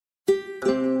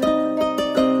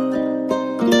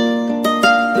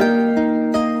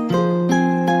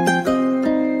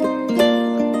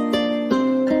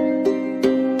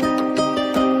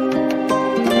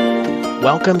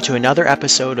Welcome to another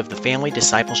episode of the Family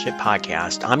Discipleship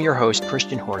Podcast. I'm your host,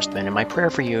 Christian Horstman, and my prayer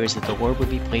for you is that the Lord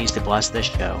would be pleased to bless this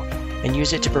show and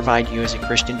use it to provide you as a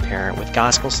Christian parent with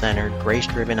gospel-centered,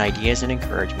 grace-driven ideas and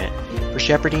encouragement for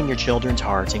shepherding your children's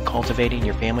hearts and cultivating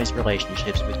your family's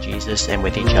relationships with Jesus and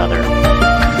with each other.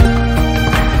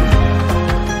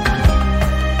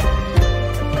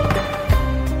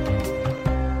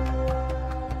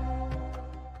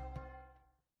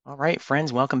 All right,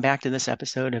 friends, welcome back to this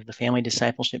episode of the Family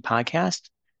Discipleship Podcast.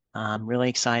 I'm really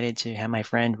excited to have my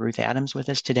friend Ruth Adams with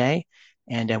us today,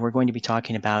 and we're going to be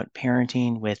talking about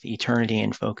parenting with eternity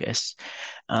in focus.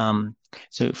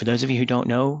 So for those of you who don't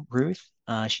know Ruth,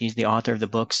 she's the author of the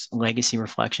books Legacy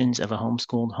Reflections of a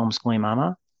Homeschooling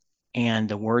Mama and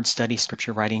the Word Study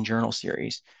Scripture Writing Journal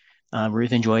series.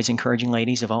 Ruth enjoys encouraging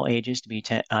ladies of all ages to be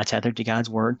tethered to God's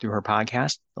Word through her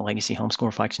podcast, the Legacy Homeschool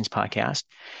Reflections podcast.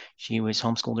 She was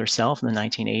homeschooled herself in the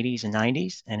 1980s and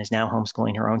 90s and is now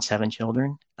homeschooling her own 7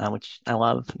 children, which I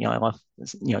love. I love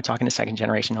talking to second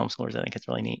generation homeschoolers. I think it's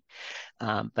really neat.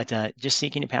 But just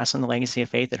seeking to pass on the legacy of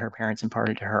faith that her parents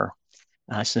imparted to her.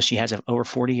 So she has an over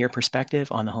 40-year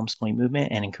perspective on the homeschooling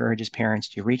movement and encourages parents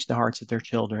to reach the hearts of their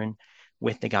children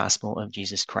with the gospel of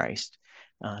Jesus Christ.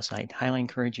 So I highly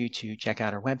encourage you to check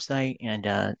out our website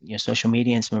and social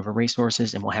media and some of our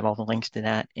resources, and we'll have all the links to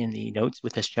that in the notes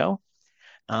with this show.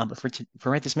 But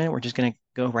for right this minute, we're just going to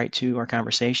go right to our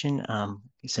conversation.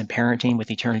 It's parenting with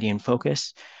eternity in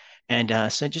focus,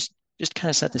 and so just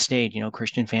kind of set the stage.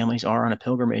 Christian families are on a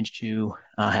pilgrimage to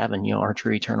heaven, our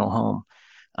true eternal home.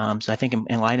 So I think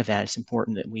in light of that, it's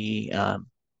important that we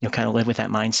kind of live with that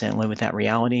mindset and live with that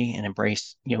reality and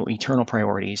embrace eternal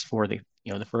priorities for the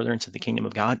furtherance of the kingdom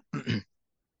of God.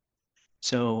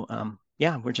 So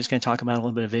we're just going to talk about a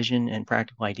little bit of vision and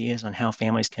practical ideas on how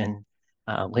families can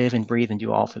live and breathe and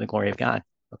do all for the glory of God.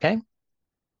 Okay.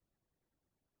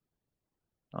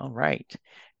 All right.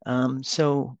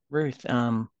 So Ruth,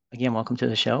 again, welcome to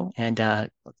the show. And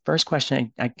first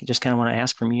question I just kind of want to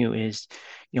ask from you is,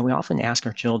 we often ask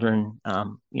our children,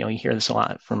 you hear this a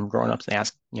lot from grown-ups. They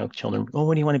ask, children, well,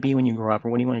 what do you want to be when you grow up,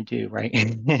 or what do you want to do,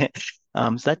 right?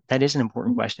 So that is an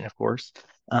important question, of course.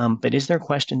 But is there a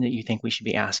question that you think we should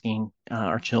be asking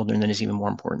our children that is even more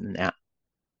important than that?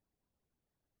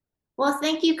 Well,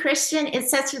 thank you, Christian. It's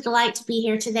such a delight to be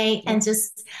here today and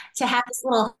just to have this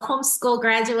little homeschool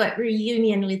graduate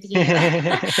reunion with you.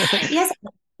 Yes,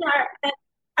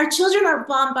 our children are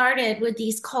bombarded with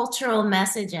these cultural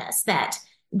messages that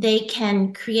they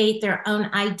can create their own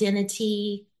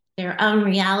identity, their own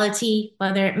reality,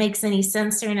 whether it makes any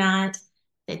sense or not.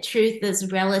 The truth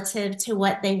is relative to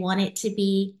what they want it to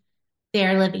be.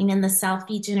 They're living in the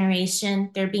selfie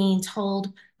generation. They're being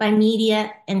told by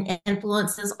media and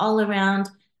influences all around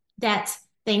that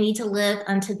they need to live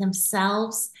unto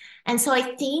themselves. And so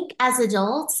I think as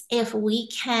adults, if we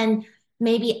can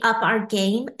maybe up our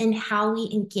game in how we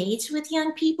engage with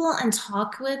young people and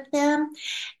talk with them.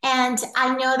 And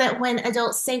I know that when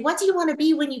adults say, what do you want to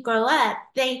be when you grow up?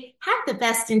 They have the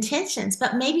best intentions,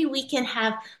 but maybe we can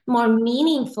have more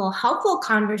meaningful, helpful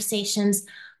conversations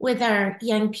with our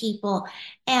young people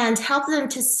and help them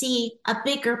to see a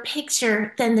bigger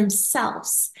picture than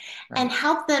themselves. Right. And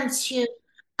help them to,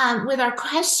 with our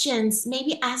questions,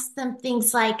 maybe ask them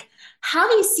things like, how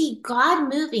do you see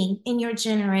God moving in your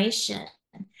generation?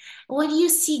 What do you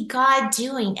see God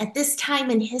doing at this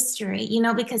time in history?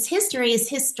 Because history is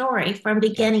his story from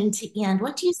beginning to end.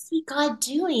 What do you see God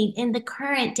doing in the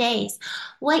current days?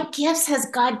 What gifts has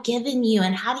God given you?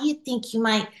 And how do you think you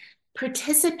might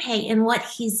participate in what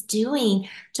he's doing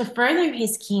to further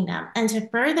his kingdom and to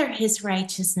further his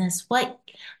righteousness? What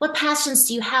passions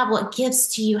do you have? What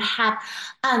gifts do you have?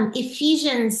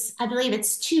 Ephesians, I believe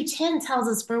it's 2:10 tells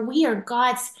us, for we are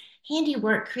God's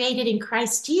handiwork created in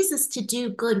Christ Jesus to do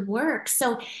good works.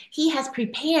 So he has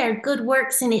prepared good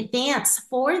works in advance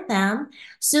for them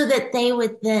so that they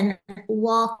would then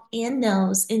walk in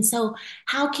those. And so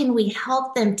how can we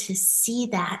help them to see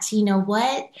that?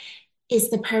 What is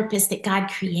the purpose that God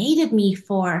created me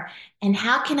for? And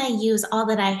how can I use all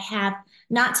that I have,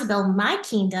 not to build my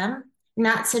kingdom,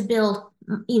 not to build,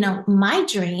 my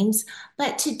dreams,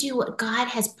 but to do what God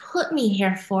has put me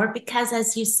here for? Because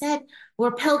as you said,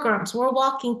 we're pilgrims, we're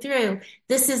walking through.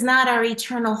 This is not our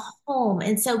eternal home.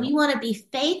 And so we want to be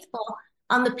faithful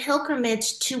on the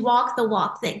pilgrimage to walk the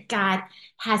walk that God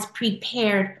has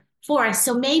prepared for us.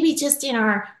 So maybe just in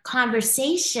our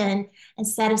conversation,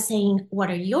 instead of saying,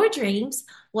 what are your dreams?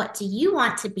 What do you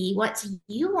want to be? What do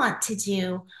you want to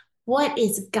do? What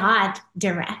is God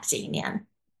directing in?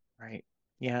 Right.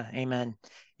 Yeah. Amen.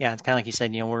 Yeah. It's kind of like you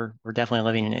said, we're definitely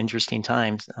living in interesting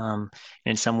times.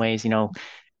 In some ways,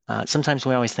 sometimes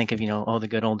we always think of, oh, the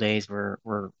good old days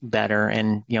were better,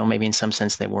 and maybe in some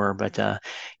sense they were, but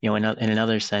in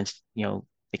another sense,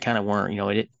 they kind of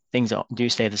weren't. Things do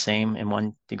stay the same in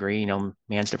one degree.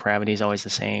 Man's depravity is always the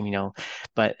same.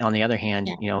 But on the other hand,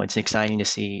 Yeah, it's exciting to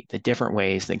see the different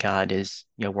ways that God is,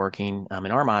 working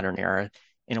in our modern era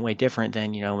in a way different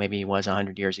than maybe he was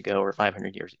 100 years ago or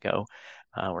 500 years ago.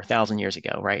 Or 1,000 years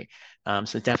ago, right?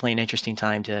 So definitely an interesting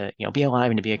time to be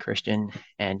alive and to be a Christian,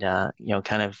 and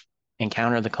kind of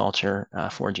encounter the culture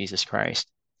for Jesus Christ.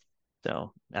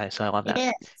 So I love it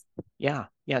that. is. Yeah,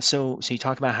 yeah. So you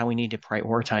talk about how we need to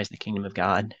prioritize the kingdom of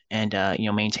God, and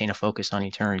maintain a focus on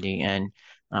eternity. And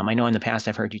I know in the past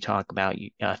I've heard you talk about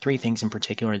three things in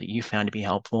particular that you found to be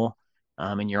helpful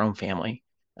in your own family.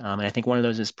 And I think one of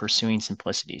those is pursuing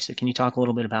simplicity. So can you talk a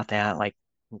little bit about that? Like,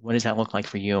 what does that look like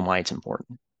for you and why it's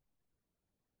important?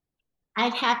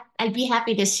 I'd be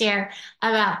happy to share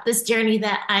about this journey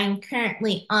that I'm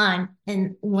currently on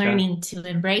in Sure. learning to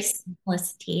embrace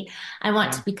simplicity. I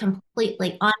want Yeah. to be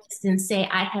completely honest and say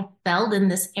I have failed in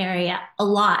this area a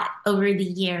lot over the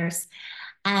years.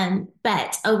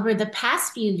 But over the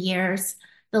past few years,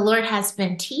 the Lord has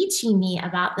been teaching me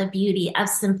about the beauty of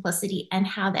simplicity and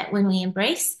how that when we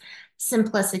embrace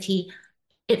simplicity,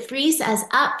 it frees us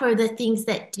up for the things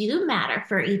that do matter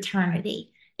for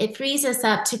eternity. It frees us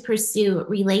up to pursue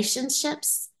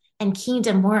relationships and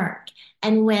kingdom work.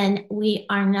 And when we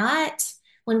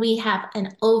have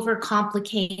an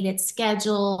overcomplicated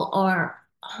schedule or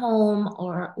home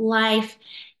or life,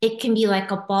 it can be like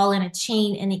a ball in a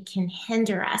chain and it can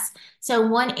hinder us. So,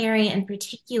 one area in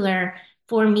particular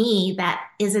for me that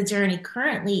is a journey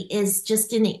currently is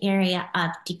just in the area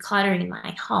of decluttering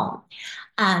my home.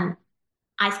 Um,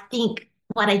 I think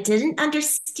what I didn't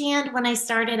understand when I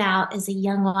started out as a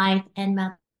young wife and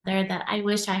mother that I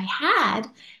wish I had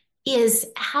is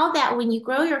how that when you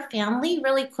grow your family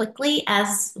really quickly,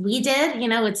 as we did,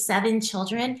 with 7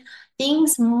 children,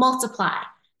 things multiply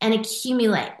and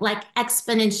accumulate like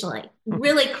exponentially,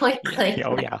 really Yeah. quickly. Yeah.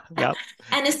 Oh, yeah. Yep.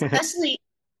 And especially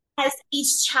as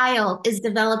each child is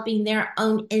developing their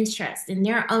own interests and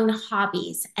their own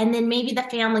hobbies. And then maybe the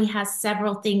family has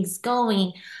several things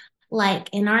going like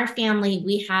in our family,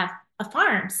 we have a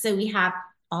farm. So we have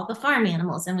all the farm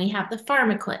animals and we have the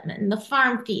farm equipment and the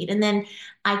farm feed. And then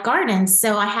I garden.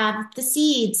 So I have the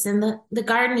seeds and the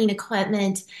gardening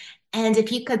equipment. And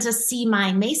if you could just see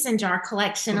my mason jar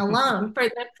collection alone for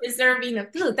the preserving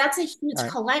of food, that's a huge Right.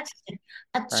 collection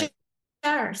of Right.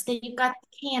 jars. Then you've got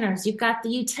the canners, you've got the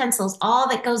utensils, all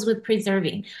that goes with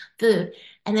preserving food.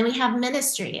 And then we have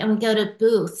ministry and we go to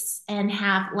booths and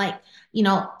have like, you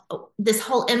know, this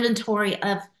whole inventory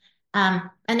of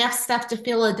enough stuff to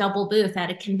fill a double booth at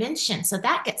a convention. So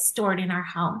that gets stored in our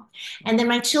home. And then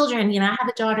my children, I have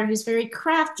a daughter who's very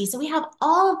crafty. So we have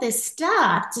all of this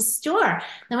stuff to store.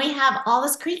 Then we have all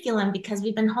this curriculum because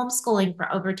we've been homeschooling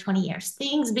for over 20 years.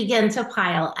 Things begin to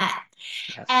pile up.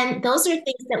 Yes. And those are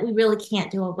things that we really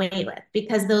can't do away with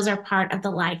because those are part of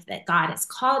the life that God has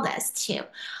called us to.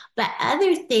 But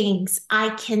other things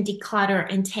I can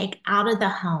declutter and take out of the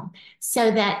home so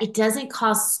that it doesn't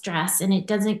cause stress and it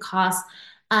doesn't cause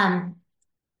um,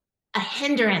 a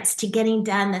hindrance to getting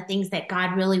done the things that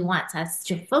God really wants us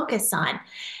to focus on.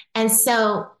 And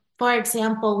so, for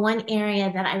example, one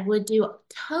area that I would do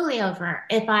totally over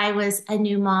if I was a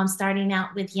new mom starting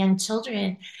out with young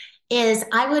children is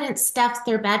I wouldn't stuff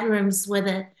their bedrooms with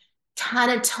a ton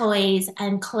of toys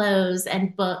and clothes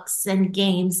and books and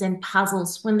games and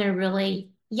puzzles when they're really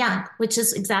young, which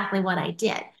is exactly what I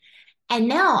did. And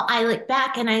now I look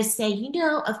back and I say,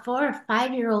 a 4 or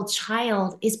 5 year old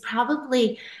child is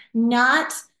probably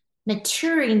not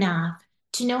mature enough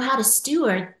to know how to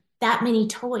steward that many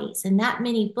toys and that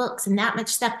many books and that much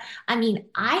stuff. I mean,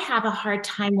 I have a hard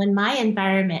time when my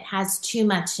environment has too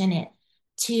much in it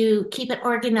to keep it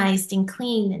organized and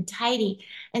clean and tidy.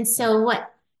 And Yeah. so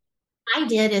what I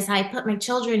did is I put my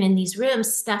children in these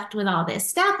rooms stuffed with all this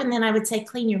stuff, and then I would say,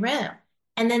 clean your room.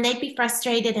 And then they'd be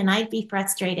frustrated and I'd be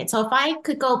frustrated. So if I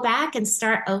could go back and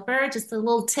start over, just a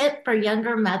little tip for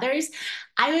younger mothers,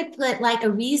 I would put like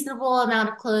a reasonable amount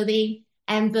of clothing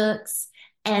and books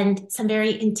and some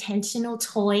very intentional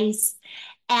toys.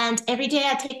 And every day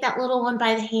I'd take that little one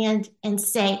by the hand and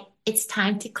say, it's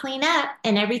time to clean up,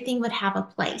 and everything would have a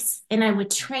place. And I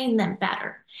would train them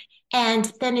better. And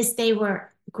then as they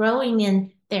were growing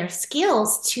in their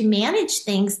skills to manage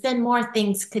things, then more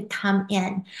things could come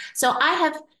in. So I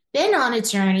have been on a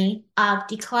journey of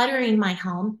decluttering my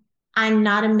home. I'm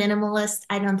not a minimalist.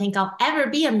 I don't think I'll ever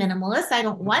be a minimalist. I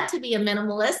don't want to be a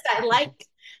minimalist. I like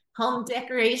home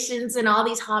decorations and all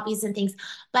these hobbies and things,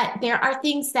 but there are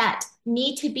things that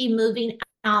need to be moving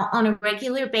on a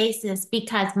regular basis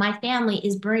because my family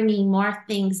is bringing more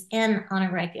things in on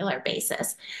a regular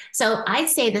basis. So I'd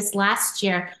say this last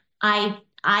year, I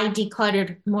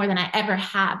decluttered more than I ever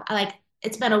have. Like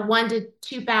it's been a 1 to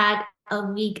 2 bag a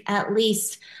week at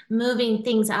least, moving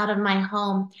things out of my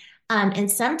home.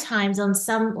 And sometimes on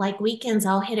some like weekends,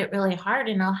 I'll hit it really hard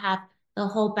and I'll have the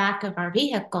whole back of our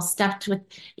vehicle stuffed with,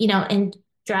 and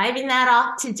driving that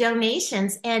off to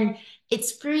donations. And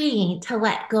it's freeing to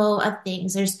let go of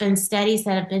things. There's been studies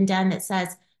that have been done that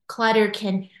says clutter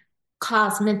can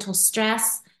cause mental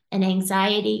stress and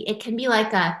anxiety. It can be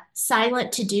like a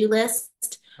silent to-do list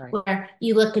Right. where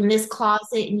you look in this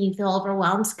closet and you feel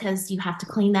overwhelmed because you have to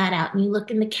clean that out. And you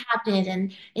look in the cabinet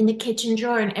and in the kitchen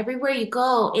drawer, and everywhere you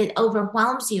go, it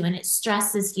overwhelms you and it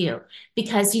stresses you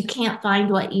because you can't find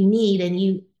what you need. And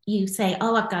you say,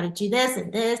 oh, I've got to do this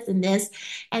and this and this.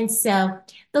 And so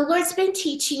the Lord's been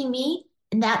teaching me,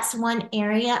 and that's one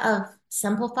area of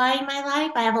simplifying my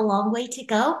life. I have a long way to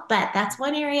go, but that's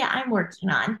one area I'm working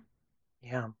on.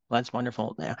 Yeah, well, that's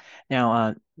wonderful.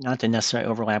 Not to necessarily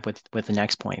overlap with the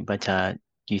next point, but do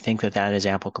you think that that is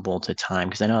applicable to time?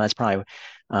 Because I know that's probably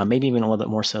maybe even a little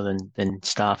bit more so than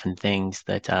stuff and things.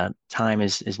 That time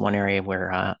is one area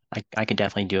where I could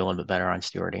definitely do a little bit better on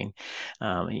stewarding.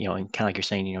 And kind of like you're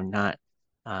saying, not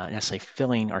necessarily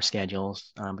filling our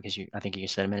schedules because I think you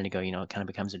said a minute ago, it kind of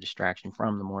becomes a distraction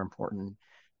from the more important,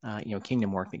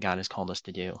 kingdom work that God has called us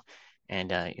to do.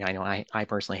 And I know I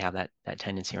personally have that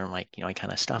tendency where I'm like, I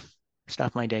kind of stuff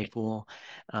my day full,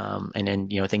 and then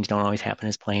things don't always happen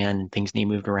as planned. Things need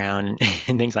moved around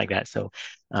and things like that. So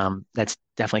that's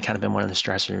definitely kind of been one of the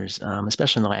stressors,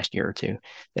 especially in the last year or two,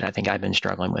 that I think I've been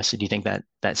struggling with. So do you think that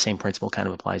that same principle kind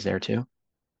of applies there too?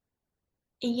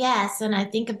 Yes, and I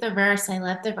think of the verse, I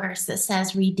love the verse that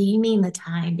says, redeeming the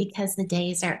time because the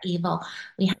days are evil.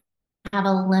 We have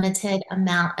a limited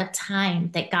amount of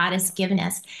time that God has given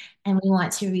us, and we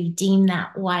want to redeem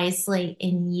that wisely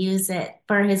and use it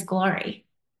for His glory.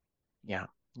 Yeah,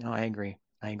 no, I agree.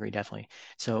 I agree definitely.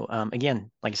 So again,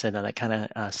 like I said, that kind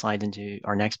of slides into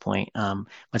our next point.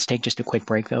 Let's take just a quick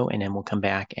break though, and then we'll come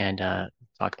back and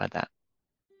talk about that.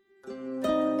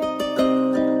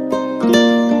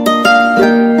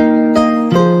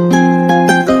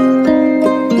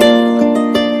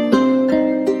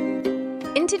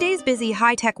 In today's busy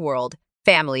high-tech world,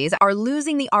 families are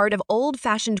losing the art of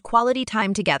old-fashioned quality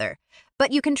time together.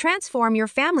 But you can transform your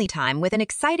family time with an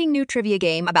exciting new trivia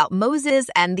game about Moses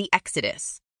and the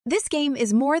Exodus. This game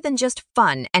is more than just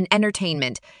fun and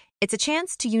entertainment. It's a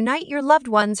chance to unite your loved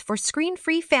ones for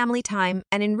screen-free family time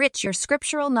and enrich your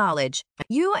scriptural knowledge.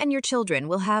 You and your children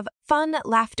will have fun,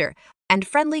 laughter, and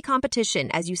friendly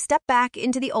competition as you step back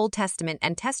into the Old Testament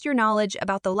and test your knowledge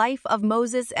about the life of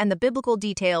Moses and the biblical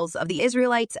details of the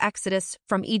Israelites' exodus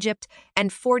from Egypt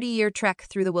and 40-year trek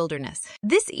through the wilderness.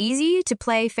 This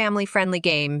easy-to-play family-friendly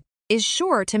game is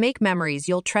sure to make memories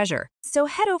you'll treasure. So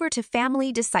head over to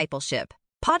Family Discipleship,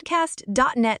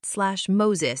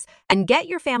 podcast.net/Moses, and get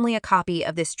your family a copy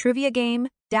of this trivia game,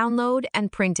 download and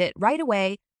print it right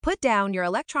away. Put down your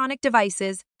electronic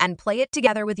devices and play it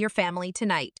together with your family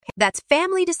tonight. That's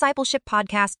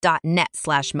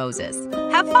familydiscipleshippodcast.net/Moses.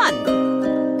 Have fun!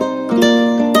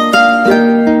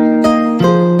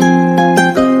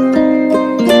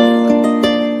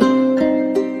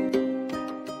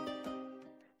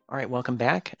 All right, welcome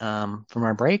back from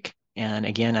our break. And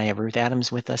again, I have Ruth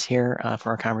Adams with us here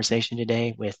for our conversation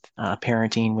today with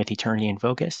parenting with eternity in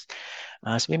focus.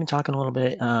 So we've been talking a little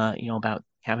bit, about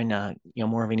having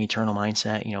more of an eternal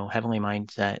mindset, heavenly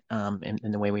mindset,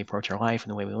 in the way we approach our life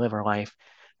and the way we live our life.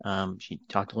 She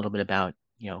talked a little bit about,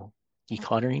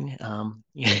 decluttering.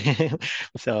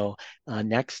 So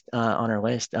next on our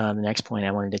list, the next point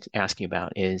I wanted to ask you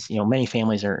about is, many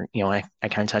families are, I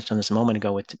kind of touched on this a moment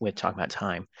ago with talking about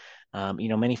time.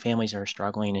 Many families are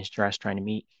struggling and stressed trying to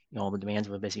meet, all the demands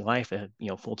of a busy life,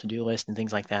 full to-do list and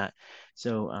things like that.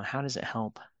 So how does it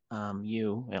help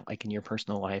like in your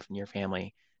personal life and your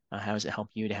family? How does it help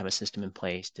you to have a system in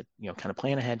place to, kind of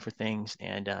plan ahead for things?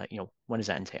 And, what does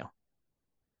that entail?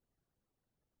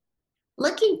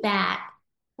 Looking back,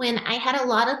 when I had a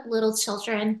lot of little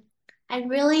children, I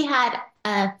really had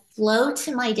a flow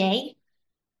to my day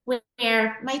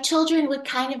where my children would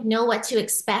kind of know what to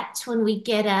expect when we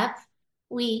get up.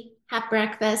 We have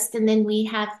breakfast and then we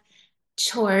have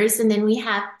chores and then we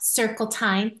have circle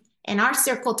time. And our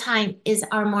circle time is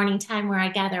our morning time where I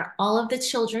gather all of the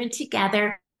children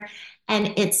together.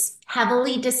 And it's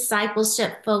heavily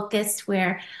discipleship focused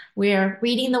where we're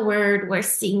reading the word, we're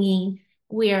singing,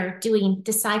 we're doing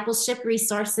discipleship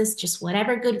resources, just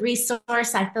whatever good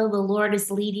resource I feel the Lord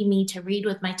is leading me to read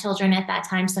with my children at that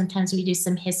time. Sometimes we do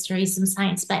some history, some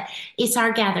science, but it's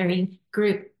our gathering,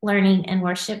 group learning, and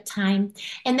worship time.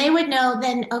 And they would know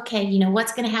then, okay,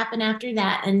 what's going to happen after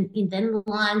that. And then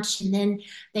lunch. And then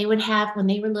they would have, when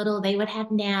they were little, they would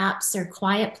have naps or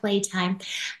quiet playtime.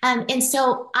 And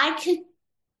so I could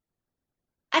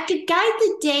guide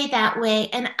the day that way,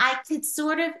 and I could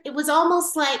it was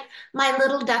almost like my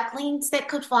little ducklings that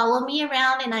could follow me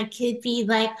around, and I could be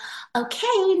like,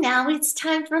 okay, now it's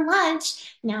time for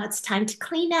lunch. Now it's time to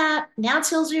clean up. Now,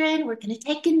 children, we're going to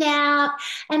take a nap.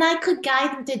 And I could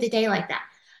guide them through the day like that.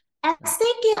 As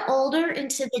they get older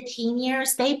into the teen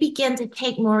years, they begin to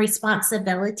take more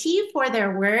responsibility for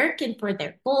their work and for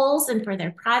their goals and for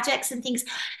their projects and things.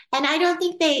 And I don't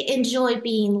think they enjoy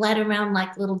being led around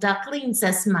like little ducklings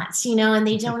as much, and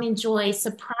they don't enjoy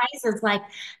surprises like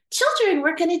children,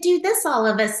 we're going to do this all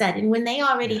of a sudden when they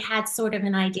already had sort of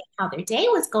an idea how their day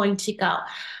was going to go.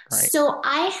 Right. So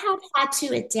I have had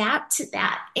to adapt to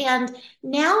that. And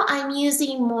now I'm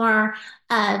using more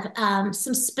of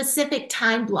some specific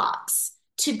time blocks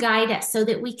to guide us so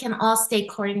that we can all stay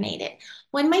coordinated.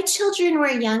 When my children were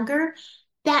younger,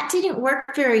 that didn't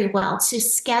work very well to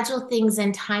schedule things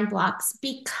in time blocks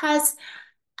because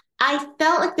I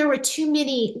felt like there were too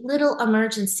many little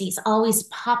emergencies always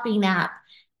popping up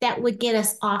that would get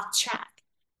us off track.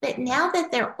 But now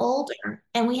that they're older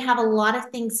and we have a lot of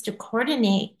things to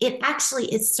coordinate, it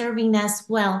actually is serving us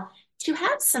well to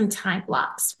have some time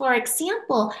blocks. For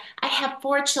example, I have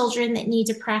 4 children that need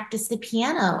to practice the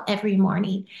piano every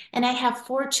morning, and I have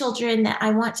 4 children that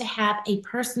I want to have a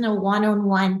personal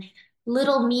one-on-one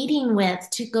little meeting with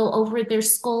to go over their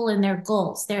school and their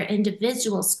goals, their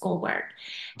individual schoolwork.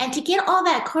 And to get all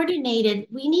that coordinated,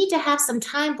 we need to have some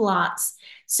time blocks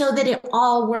so that it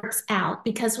all works out.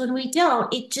 Because when we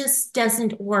don't, it just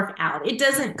doesn't work out. It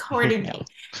doesn't coordinate.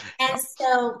 And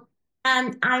so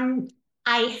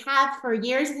I have for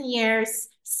years and years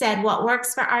said what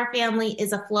works for our family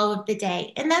is a flow of the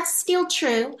day. And that's still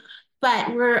true,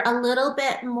 but we're a little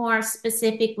bit more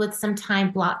specific with some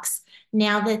time blocks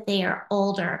now that they are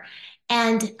older.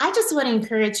 And I just want to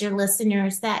encourage your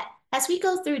listeners that as we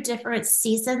go through different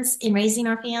seasons in raising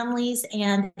our families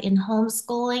and in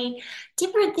homeschooling,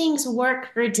 different things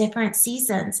work for different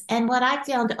seasons. And what I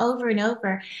found over and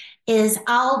over is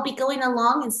I'll be going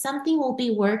along and something will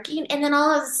be working. And then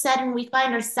all of a sudden we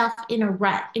find ourselves in a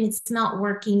rut and it's not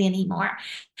working anymore.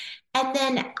 And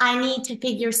then I need to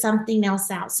figure something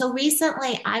else out. So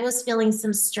recently I was feeling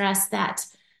some stress that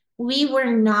we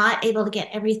were not able to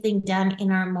get everything done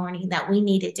in our morning that we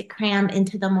needed to cram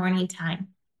into the morning time.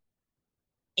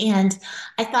 And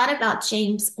I thought about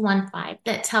James 1:5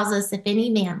 that tells us if any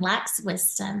man lacks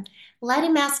wisdom, let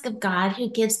him ask of God who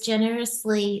gives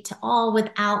generously to all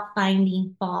without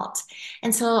finding fault.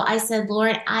 And so I said,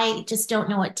 Lord, I just don't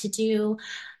know what to do.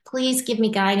 Please give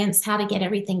me guidance how to get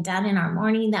everything done in our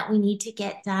morning that we need to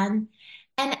get done.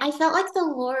 And I felt like the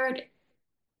Lord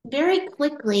very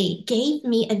quickly gave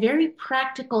me a very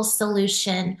practical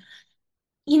solution,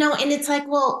 and it's like,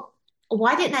 well,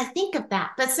 why didn't I think of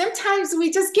that? But sometimes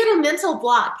we just get a mental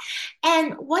block.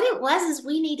 And what it was is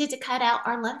we needed to cut out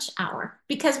our lunch hour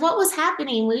because what was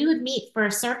happening, we would meet for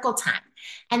a circle time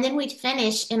and then we'd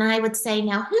finish and I would say,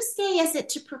 now whose day is it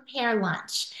to prepare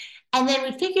lunch? And then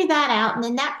we'd figure that out. And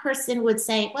then that person would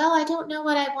say, well, I don't know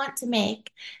what I want to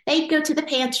make. They'd go to the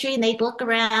pantry and they'd look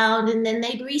around and then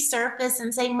they'd resurface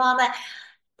and say, Mama,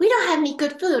 we don't have any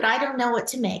good food. I don't know what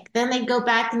to make. Then they go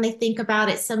back and they think about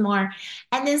it some more.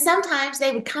 And then sometimes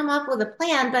they would come up with a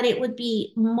plan, but it would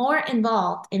be more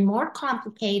involved and more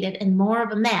complicated and more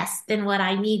of a mess than what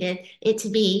I needed it to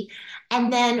be.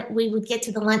 And then we would get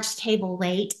to the lunch table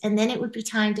late, and then it would be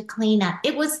time to clean up.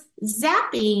 It was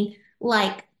zapping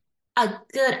like a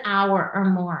good hour or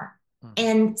more.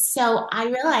 And so I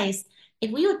realized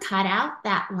if we would cut out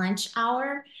that lunch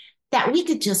hour, that we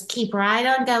could just keep right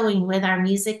on going with our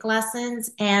music lessons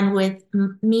and with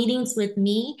meetings with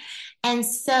me. And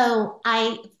so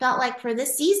I felt like for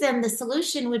this season, the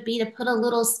solution would be to put a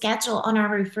little schedule on our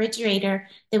refrigerator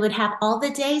that would have all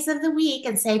the days of the week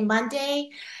and say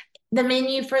Monday, the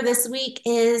menu for this week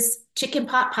is chicken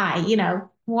pot pie,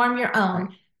 warm your own.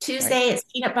 Right. Tuesday, it's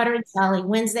peanut butter and jelly.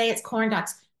 Wednesday, it's corn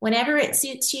dogs. Whenever it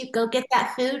suits you, go get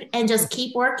that food and just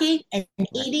keep working and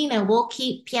eating, and we'll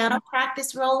keep piano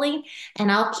practice rolling,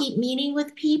 and I'll keep meeting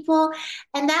with people.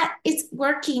 And that is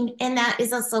working, and that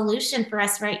is a solution for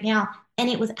us right now. And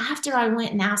it was after I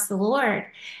went and asked the Lord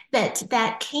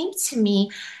that came to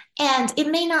me. And it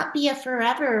may not be a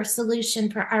forever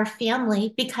solution for our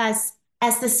family because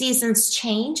as the seasons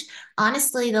change,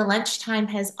 honestly, the lunchtime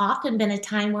has often been a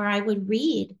time where I would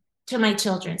read to my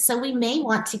children. So we may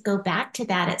want to go back to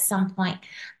that at some point.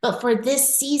 But for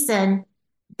this season,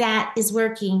 that is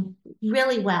working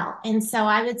really well. And so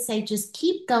I would say just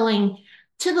keep going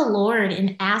to the Lord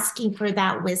and asking for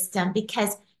that wisdom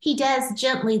because He does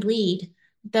gently lead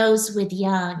those with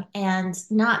young and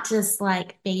not just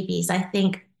like babies. I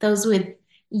think those with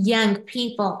young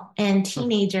people and Hmm.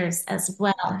 teenagers as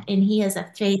well. Right. And He is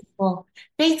a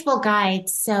faithful guide.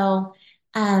 So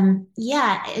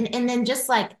yeah, and then just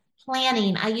like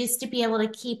planning, I used to be able to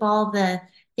keep all the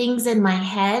things in my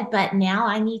head, but now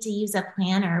I need to use a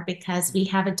planner because we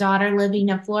have a daughter living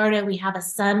in Florida. We have a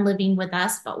son living with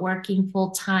us, but working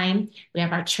full time. We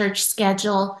have our church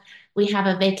schedule. We have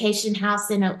a vacation house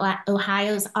in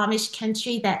Ohio's Amish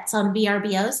country that's on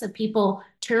VRBO. So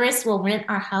tourists will rent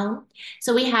our home.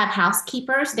 So we have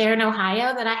housekeepers there in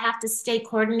Ohio that I have to stay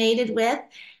coordinated with.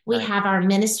 We Right. have our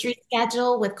ministry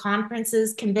schedule with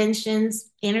conferences, conventions,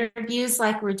 interviews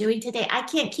like we're doing today. I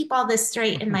can't keep all this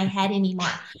straight in my head anymore.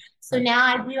 So Right. now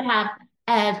I do have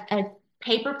a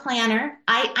paper planner.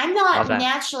 I'm Love not that.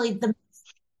 naturally the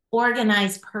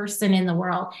organized person in the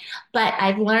world, but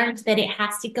I've learned that it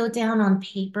has to go down on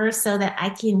paper so that I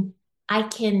can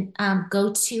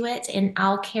go to it and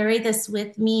I'll carry this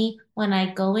with me when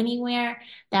I go anywhere.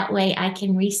 That way I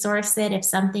can resource it if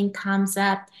something comes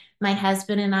up. My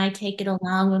husband and I take it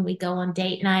along when we go on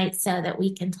date night so that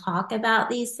we can talk about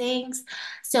these things.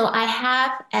 So I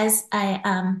have, as a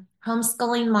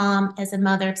homeschooling mom, as a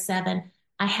mother of seven,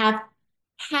 I have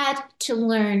had to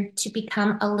learn to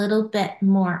become a little bit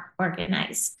more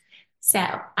organized. So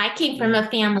I came from Yeah.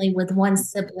 a family with one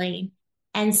sibling.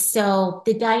 And so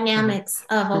the dynamics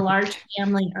of a large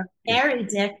family are very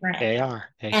different. They are.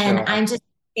 They And sure are. I'm just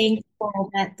thankful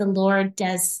that the Lord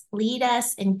does lead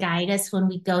us and guide us when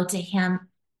we go to Him.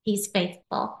 He's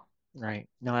faithful. Right.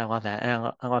 No, I love that.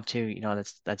 And I love too,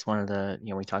 that's one of the,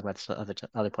 we talk about this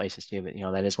other places too, but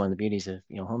that is one of the beauties of,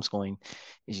 homeschooling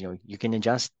is, you can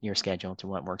adjust your schedule to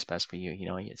what works best for you.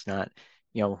 It's not,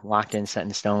 locked in, set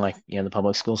in stone like, the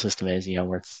public school system is,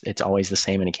 where it's always the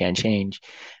same and it can change.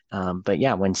 But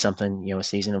yeah, when something, a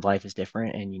season of life is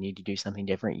different and you need to do something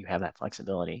different, you have that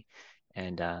flexibility.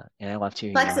 And I love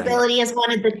too, Flexibility is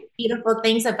one of the beautiful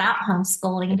things about it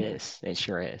homeschooling. is. It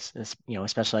sure is. It's,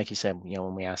 especially like you said,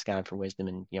 when we ask God for wisdom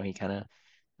and, he kind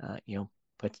of,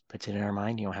 puts it in our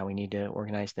mind, how we need to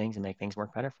organize things and make things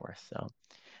work better for us. So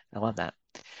I love that.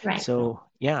 Right. So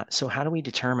yeah. So how do we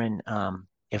determine,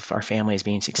 if our family is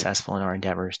being successful in our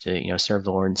endeavors to, serve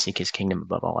the Lord and seek his kingdom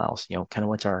above all else? Kind of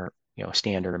what's our,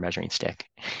 standard or measuring stick?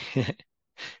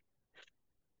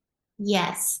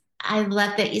 Yes, I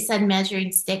love that you said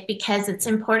measuring stick because it's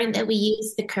Yeah. important that we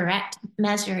use the correct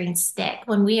measuring stick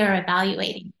when we are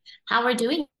evaluating how we're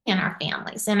doing in our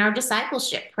families, in our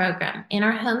discipleship program, in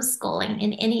our homeschooling,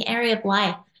 in any area of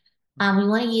life. We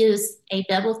want to use a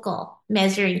biblical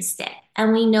measuring stick.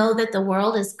 And we know that the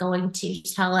world is going to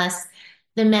tell us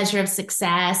the measure of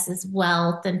success is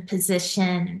wealth and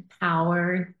position and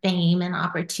power, and fame and Right.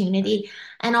 opportunity,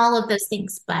 and all of those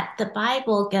things. But the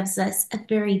Bible gives us a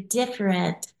very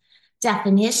different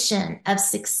definition of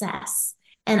success.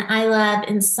 And I love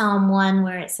in Psalm 1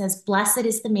 where it says, Blessed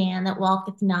is the man that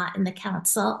walketh not in the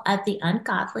counsel of the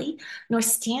ungodly, nor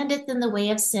standeth in the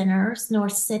way of sinners, nor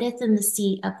sitteth in the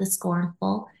seat of the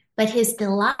scornful, but his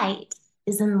delight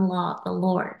is in the law of the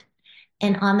Lord.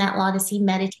 And on that law does he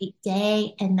meditate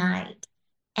day and night.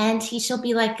 And he shall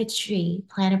be like a tree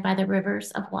planted by the rivers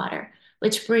of water,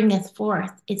 which bringeth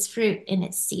forth its fruit in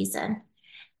its season.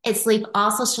 Its leaf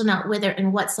also shall not wither,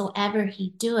 and whatsoever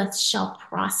he doeth shall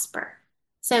prosper.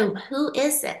 So, who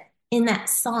is it in that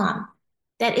psalm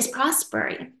that is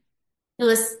prospering, who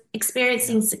is Yeah.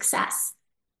 experiencing success?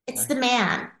 It's Right. the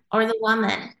man or the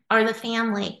woman or the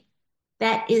family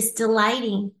that is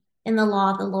delighting in the law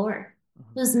of the Lord,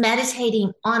 Mhm. who's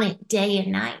meditating on it day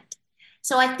and night.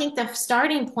 So I think the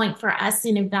starting point for us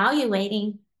in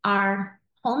evaluating our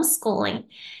homeschooling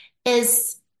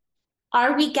is,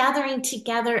 are we gathering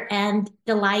together and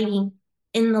delighting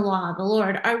in the law of the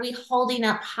Lord? Are we holding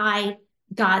up high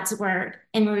God's word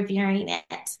and revering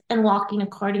it and walking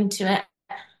according to it?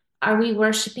 Are we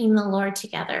worshiping the Lord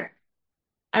together?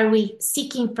 Are we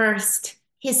seeking first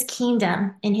his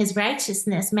kingdom and his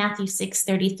righteousness? Matthew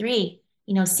 6:33.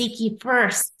 Right. Seek ye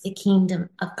first the kingdom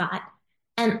of God,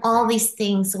 and all Right. these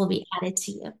things will be added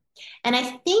to you. And I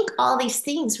think all these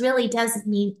things really does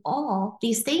mean all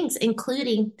these things,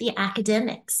 including the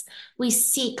academics. We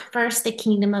seek first the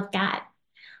kingdom of God.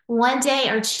 One day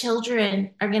our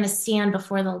children are going to stand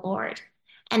before the Lord.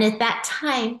 And at that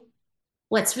time,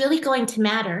 what's really going to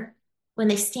matter when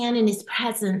they stand in his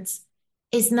presence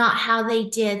is not how they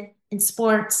did in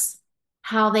sports,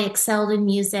 how they excelled in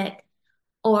music,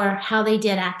 or how they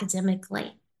did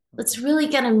academically. What's really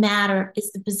going to matter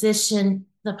is the position,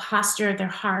 the posture of their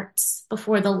hearts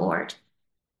before the Lord,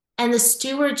 and the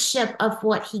stewardship of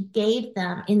what He gave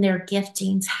them in their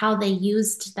giftings, how they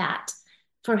used that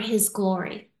for His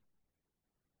glory.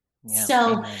 Yeah.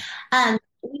 So,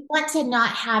 we want to not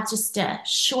have just a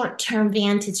short-term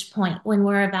vantage point when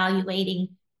we're evaluating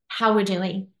how we're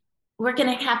doing. We're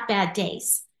going to have bad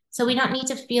days. So we don't need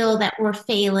to feel that we're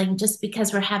failing just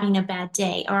because we're having a bad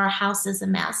day or our house is a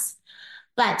mess.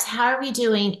 But how are we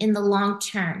doing in the long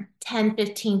term, 10,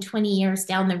 15, 20 years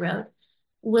down the road?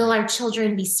 Will our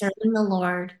children be serving the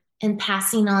Lord and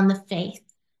passing on the faith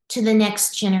to the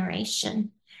next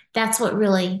generation? That's what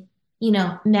really,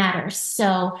 matters.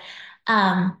 So,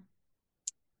 um,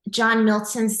 John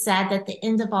Milton said that the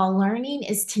end of all learning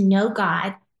is to know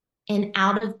God, and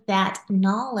out of that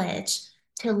knowledge,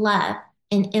 to love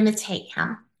and imitate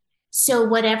Him. So,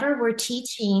 whatever we're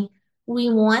teaching, we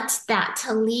want that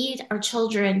to lead our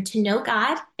children to know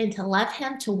God and to love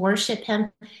Him, to worship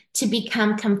Him, to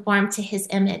become conformed to His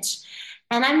image.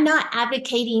 And I'm not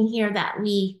advocating here that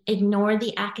we ignore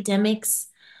the academics.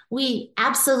 We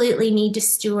absolutely need to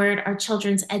steward our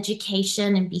children's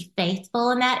education and be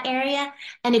faithful in that area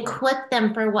and equip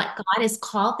them for what God has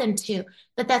called them to.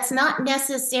 But that's not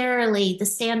necessarily the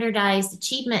standardized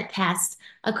achievement test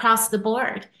across the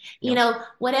board.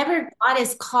 Whatever God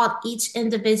has called each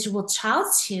individual child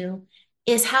to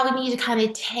is how we need to kind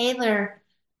of tailor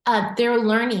their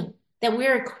learning, that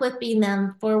we're equipping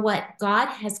them for what God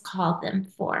has called them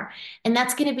for. And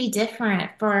that's going to be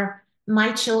different for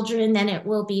my children than it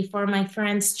will be for my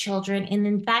friends' children. And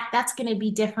in fact, that's going to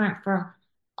be different for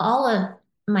all of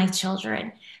my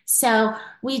children. So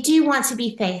we do want to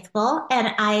be faithful.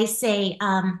 And I say,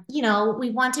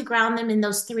 we want to ground them in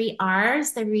those 3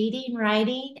 R's, the reading,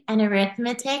 writing, and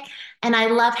arithmetic. And I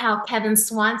love how Kevin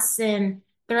Swanson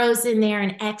throws in there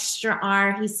an extra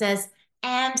R. He says,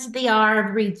 and the R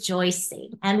of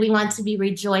rejoicing. And we want to be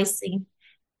rejoicing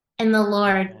in the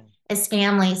Lord as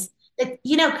families. But,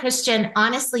 Christian,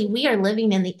 honestly, we are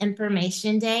living in the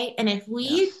information day. And if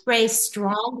we raise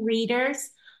strong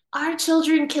readers, our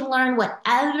children can learn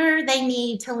whatever they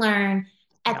need to learn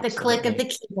at the click of the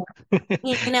keyboard,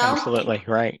 Absolutely,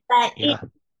 right. But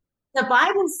the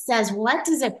Bible says, what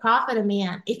does it profit a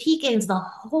man if he gains the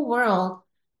whole world,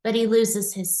 but he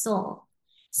loses his soul?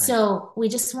 So we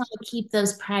just want to keep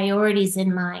those priorities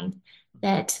in mind,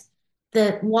 that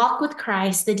the walk with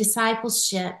Christ, the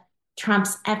discipleship,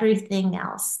 trumps everything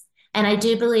else. And I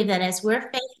do believe that as we're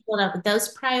faithful to those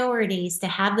priorities, to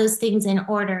have those things in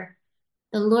order,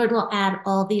 the Lord will add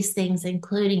all these things,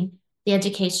 including the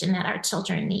education that our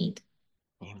children need.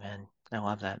 Amen. I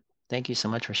love that. Thank you so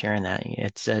much for sharing that.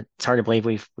 It's hard to believe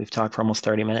we've talked for almost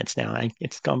 30 minutes now.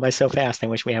 It's gone by so fast. I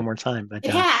wish we had more time, but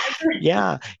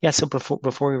yeah. So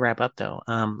before we wrap up, though,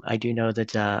 I do know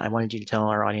that I wanted you to tell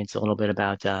our audience a little bit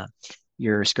about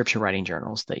your scripture writing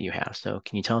journals that you have. So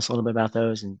can you tell us a little bit about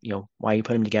those and why you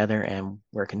put them together and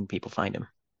where can people find them?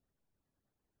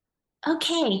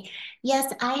 Okay.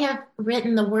 Yes, I have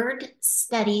written the Word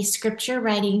Study Scripture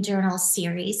Writing Journal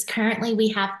series. Currently, we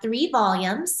have 3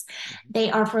 volumes.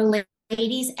 They are for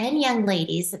ladies and young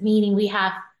ladies, meaning we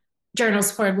have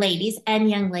journals for ladies and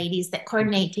young ladies that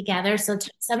coordinate together. So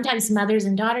sometimes mothers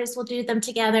and daughters will do them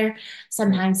together.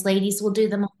 Sometimes ladies will do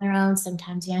them on their own.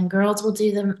 Sometimes young girls will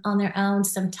do them on their own.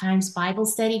 Sometimes Bible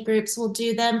study groups will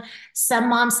do them. Some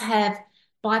moms have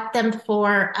bought them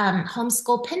for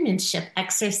homeschool penmanship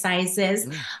exercises,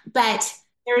 but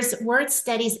there's word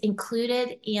studies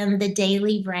included in the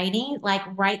daily writing, like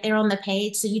right there on the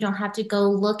page. So you don't have to go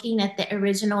looking at the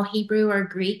original Hebrew or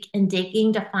Greek and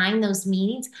digging to find those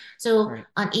meanings. So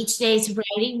on each day's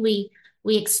writing, we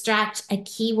extract a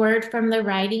keyword from the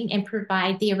writing and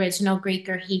provide the original Greek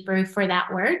or Hebrew for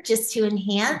that word just to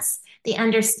enhance the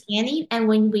understanding. And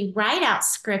when we write out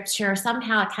scripture,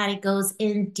 somehow it kind of goes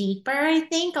in deeper, I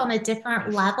think, on a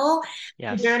different level.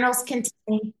 The journals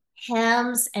contain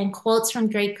hymns and quotes from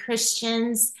great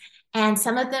Christians, and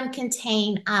some of them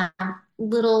contain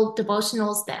little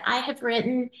devotionals that I have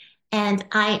written. And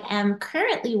I am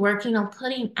currently working on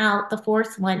putting out the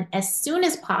 4th one as soon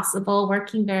as possible,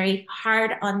 working very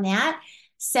hard on that.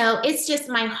 So it's just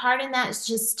my heart in that is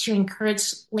just to encourage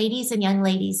ladies and young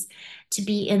ladies to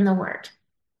be in the Word.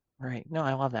 Right. No,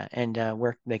 I love that. And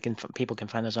where people can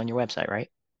find those on your website, right?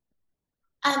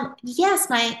 Yes,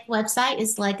 my website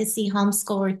is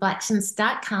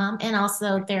legacyhomeschoolreflections.com, and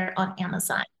also they're on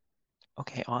Amazon.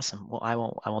 Okay, awesome. Well, I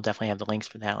will definitely have the links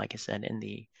for that, like I said, in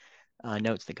the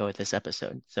notes that go with this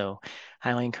episode. So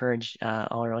highly encourage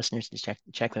all our listeners to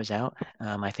check those out.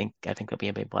 I think they'll be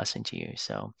a big blessing to you.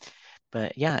 So,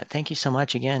 but yeah, thank you so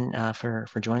much again for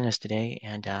joining us today,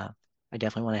 and I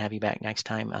definitely want to have you back next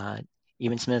time.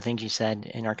 Even some of the things you said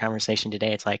in our conversation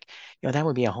today, it's like, that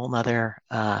would be a whole nother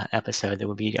episode. That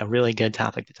would be a really good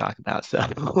topic to talk about. So,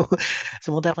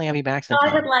 so we'll definitely have you back Oh, I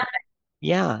sometime. would love it.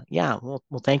 Yeah. Well,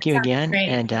 thank you Sounds again, great.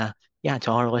 and yeah,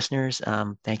 to all our listeners,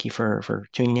 thank you for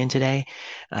tuning in today.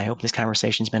 I hope this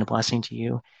conversation's been a blessing to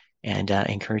you, and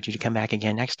encourage you to come back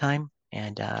again next time,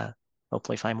 and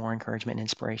hopefully find more encouragement and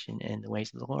inspiration in the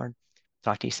ways of the Lord.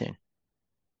 Talk to you soon.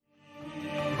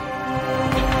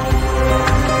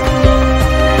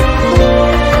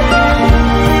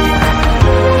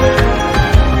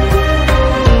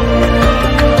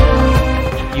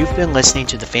 You've been listening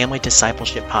to the Family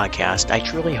Discipleship Podcast. I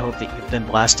truly hope that you've been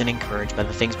blessed and encouraged by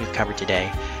the things we've covered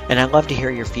today. And I'd love to hear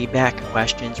your feedback,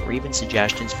 questions, or even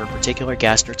suggestions for a particular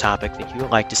guest or topic that you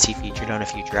would like to see featured on a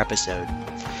future episode.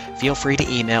 Feel free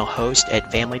to email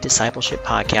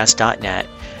host@familydiscipleshippodcast.net.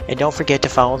 And don't forget to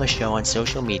follow the show on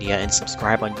social media and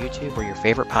subscribe on YouTube or your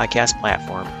favorite podcast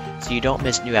platform so you don't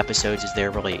miss new episodes as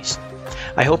they're released.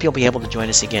 I hope you'll be able to join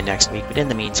us again next week, but in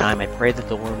the meantime, I pray that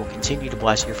the Lord will continue to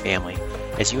bless your family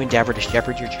as you endeavor to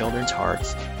shepherd your children's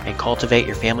hearts and cultivate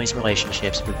your family's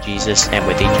relationships with Jesus and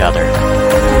with each other.